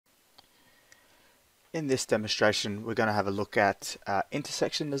In this demonstration, we're going to have a look at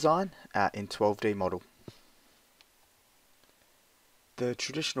intersection design in 12D model. The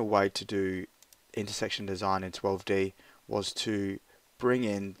traditional way to do intersection design in 12D was to bring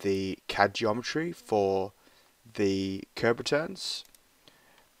in the CAD geometry for the curb returns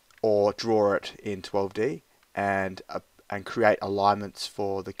or draw it in 12D and create alignments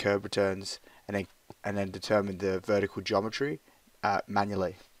for the curb returns and then determine the vertical geometry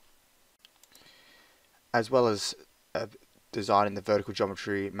manually. As well as designing the vertical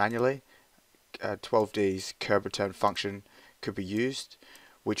geometry manually, 12D's curb return function could be used,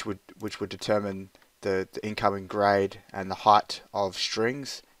 which would determine the incoming grade and the height of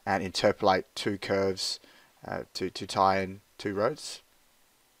strings and interpolate two curves to tie in two roads.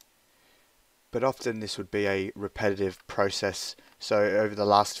 But often this would be a repetitive process, so over the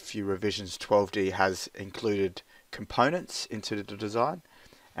last few revisions 12D has included components into the design,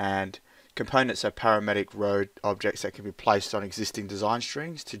 and components are parametric road objects that can be placed on existing design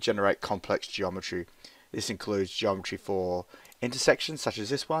strings to generate complex geometry. This includes geometry for intersections such as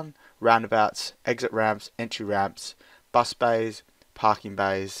this one, roundabouts, exit ramps, entry ramps, bus bays, parking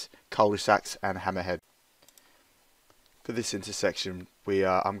bays, culdesacs and hammerhead. For this intersection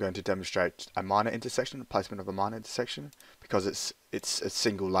I'm going to demonstrate a minor intersection, the placement of a minor intersection, because it's a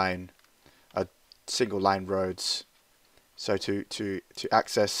single lane roads. So to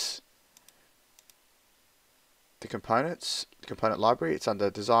access the component library, it's under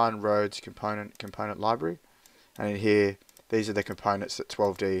design roads component library, and in here these are the components that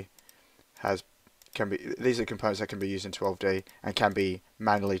 12D these are components that can be used in 12D and can be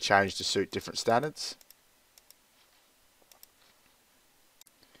manually changed to suit different standards.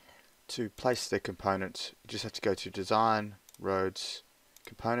 To place the component, you just have to go to design roads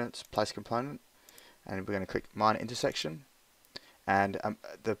components, place component, and we're going to click minor intersection, and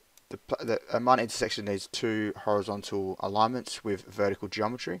a minor intersection needs two horizontal alignments with vertical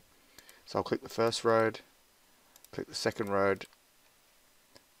geometry. So I'll click the first road, click the second road,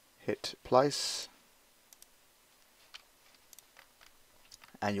 hit place,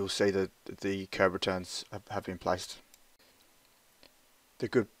 and you'll see that the curb returns have been placed. The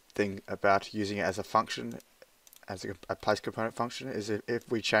good thing about using it as a function, as a place component function, is if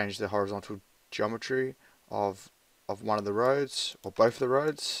we change the horizontal geometry of one of the roads or both of the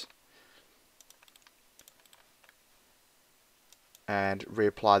roads and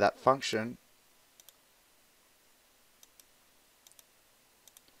reapply that function,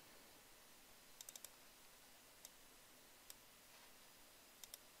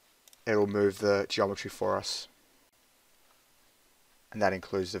 it will move the geometry for us, and that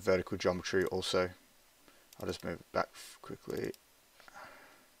includes the vertical geometry also. I'll just move it back quickly.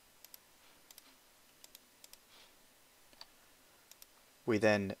 We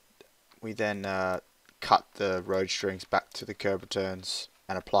then cut the road strings back to the curb returns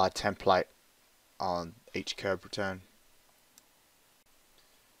and apply a template on each curb return.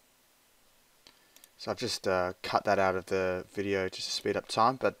 So I've just cut that out of the video just to speed up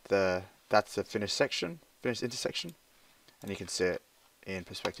time, but that's the finished intersection, and you can see it in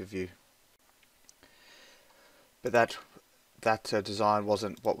perspective view. But that design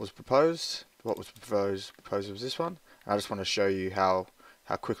wasn't what was proposed. What was proposed was this one. And I just want to show you how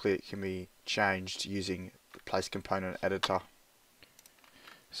quickly it can be changed using the place component editor.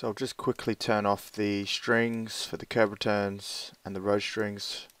 So I'll just quickly turn off the strings for the curb returns and the road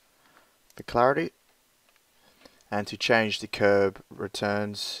strings for clarity. And to change the curb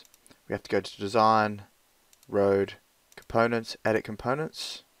returns, we have to go to design, road, components, edit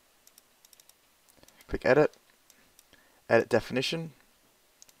components, click edit, edit definition,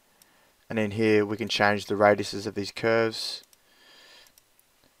 and in here we can change the radiuses of these curves.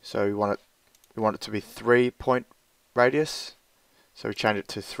 So we want it to be 3-point radius, so we change it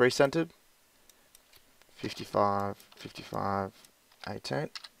to 3-centered, 55, 55, 18.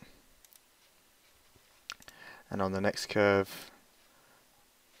 And on the next curve,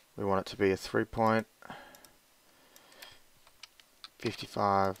 we want it to be a 3-point,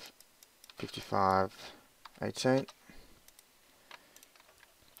 55, 55, 18.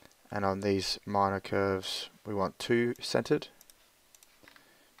 And on these minor curves, we want 2-centered.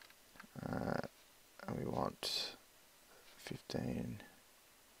 And we want 15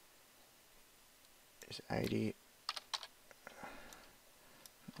 is 80.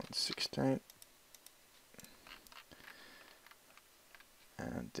 16.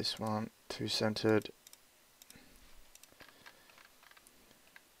 And this one 2-centered,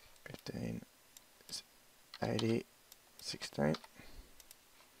 15 is 80, 16.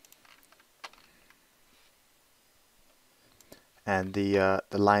 and the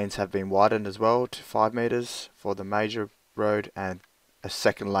lanes have been widened as well to 5 meters for the major road, and a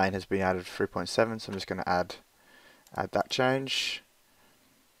second lane has been added 3.7. So I'm just going to add that change.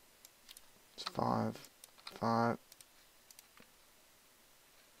 It's 5, 5,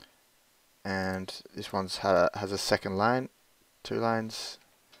 and this one's has a second lane, 2 lanes.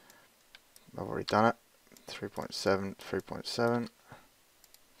 I've already done it. 3.7, 3.7.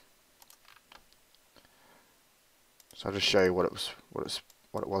 So I'll just show you what it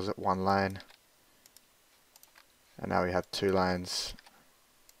was at 1 lane, and now we have 2 lanes.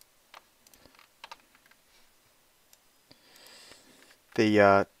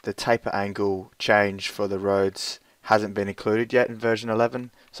 The taper angle change for the roads hasn't been included yet in version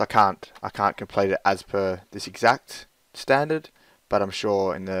 11, so I can't complete it as per this exact standard, but I'm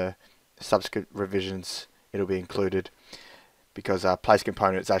sure in the subsequent revisions it'll be included, because place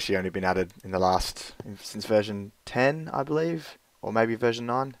component has actually only been added in the last, since version 10 I believe, or maybe version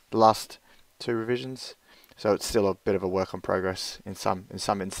 9, the last 2 revisions, so it's still a bit of a work in progress in some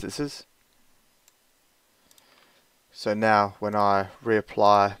instances. So now when I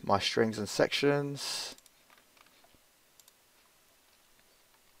reapply my strings and sections,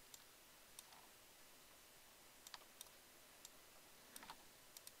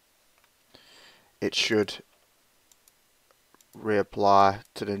 it should reapply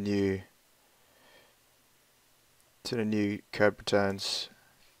to the new curb returns.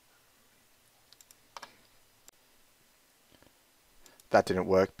 That didn't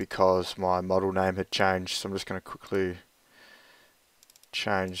work because my model name had changed, so I'm just going to quickly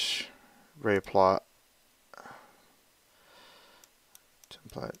change, reapply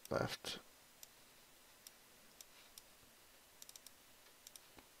template left.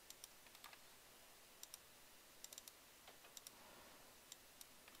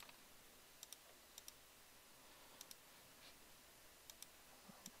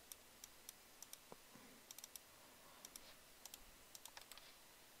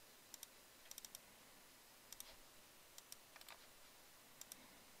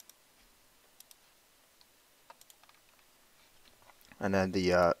 And then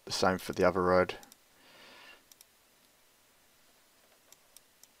the same for the other road.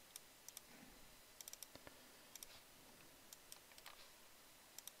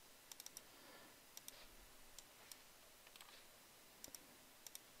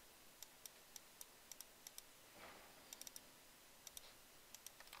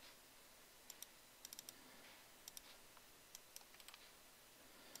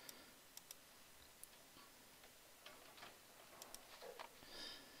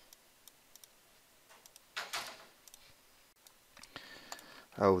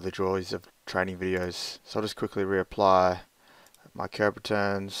 Oh, the joys of training videos. So I'll just quickly reapply my curb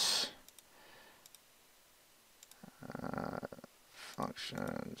returns,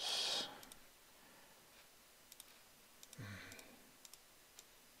 functions.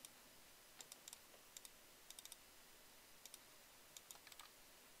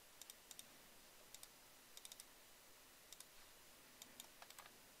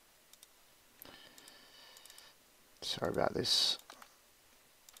 Sorry about this.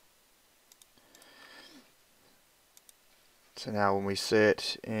 So now when we see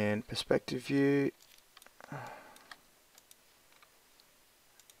it in perspective view,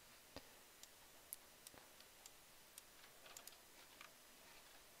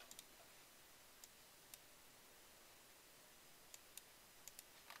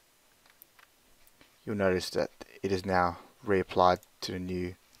 you'll notice that it is now reapplied to the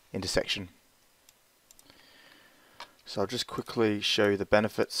new intersection. So I'll just quickly show you the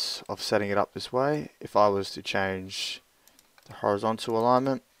benefits of setting it up this way. If I was to change the horizontal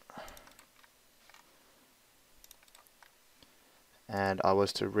alignment, and I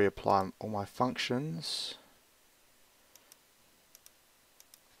was to reapply all my functions,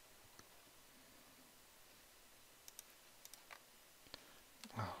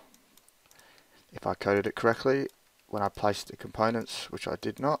 if I coded it correctly when I placed the components, which I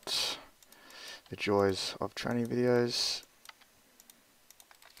did not, the joys of training videos.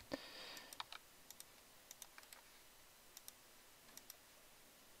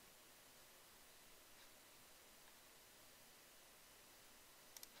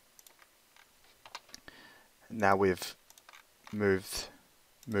 Now we've moved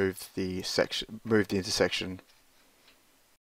the intersection